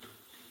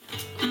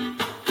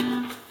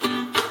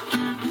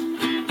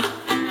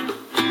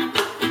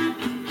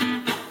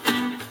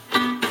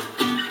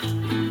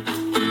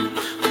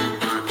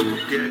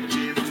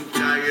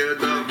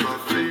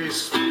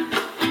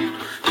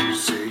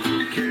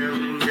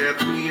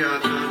get me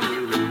out of the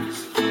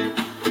race.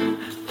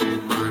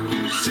 Man,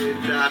 you say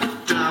that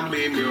I'm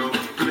in your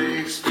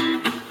place.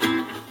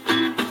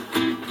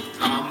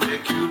 I'll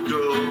make you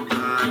go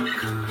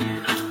back.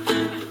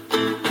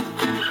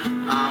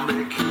 I'll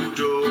make you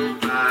go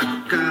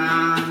back.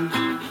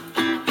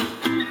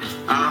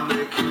 I'll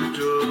make you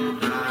go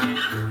back.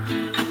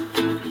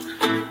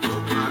 Go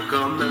back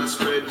on the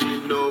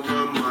spreading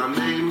over my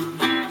name.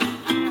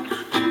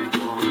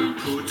 Wanna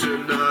put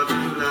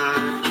another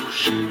life to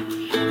shame.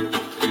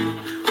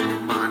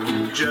 Man,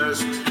 you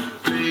just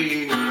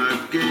playing a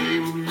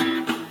game.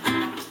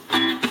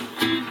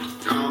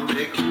 I'll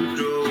make you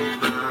go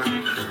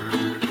back.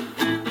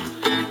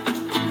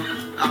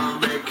 I'll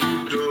make you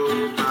go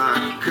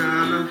back.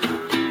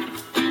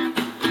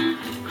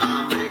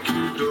 I'll make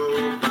you go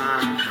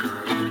back.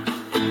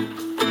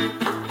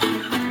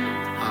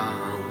 I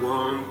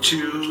want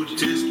you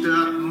to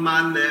stop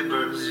my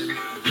nevers,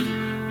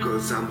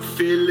 'cause I'm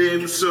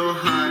feeling so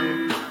high.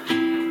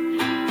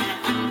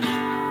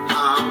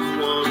 I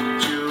want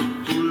you to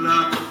pull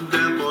up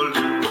the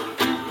volume,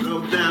 blow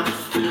them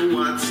for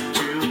what's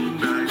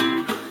tonight.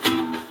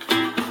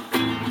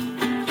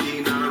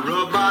 In a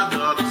rubber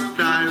dub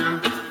style.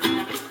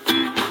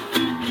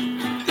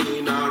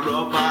 In a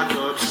rubber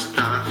dub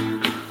style.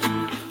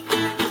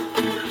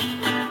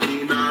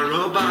 In a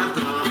rubber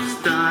dub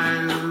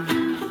style.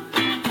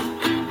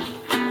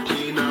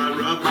 In a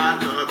rubber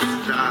dub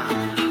style.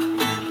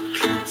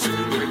 So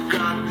we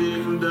got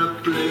in the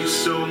place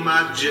so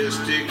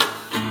majestic.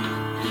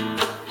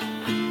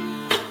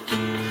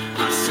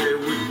 I say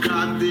we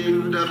got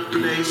in the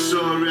place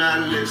so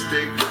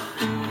realistic.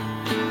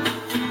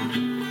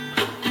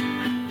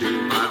 They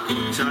might be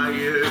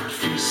tired if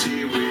you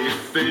see we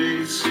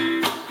face.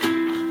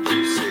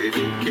 They say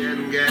they can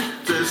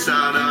get us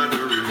out of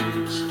the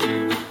race.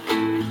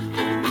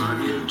 Man,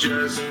 you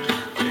just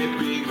a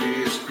big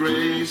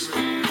disgrace.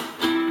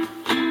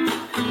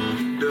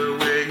 The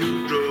way you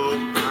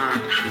drove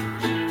back.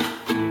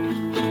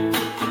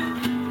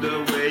 The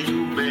way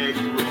you make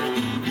room.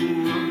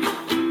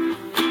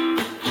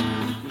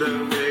 The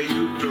way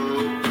you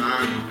drove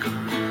back.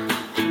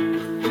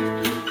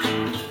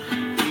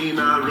 In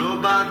a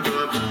rubber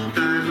dub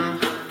style.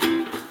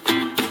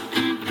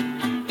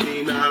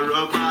 In a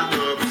rubber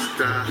dub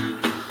style.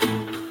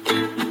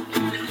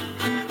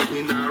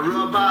 In a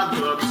rubber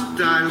dub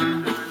style.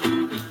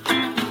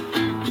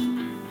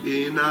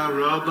 In a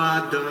rubber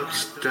dub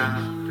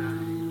style.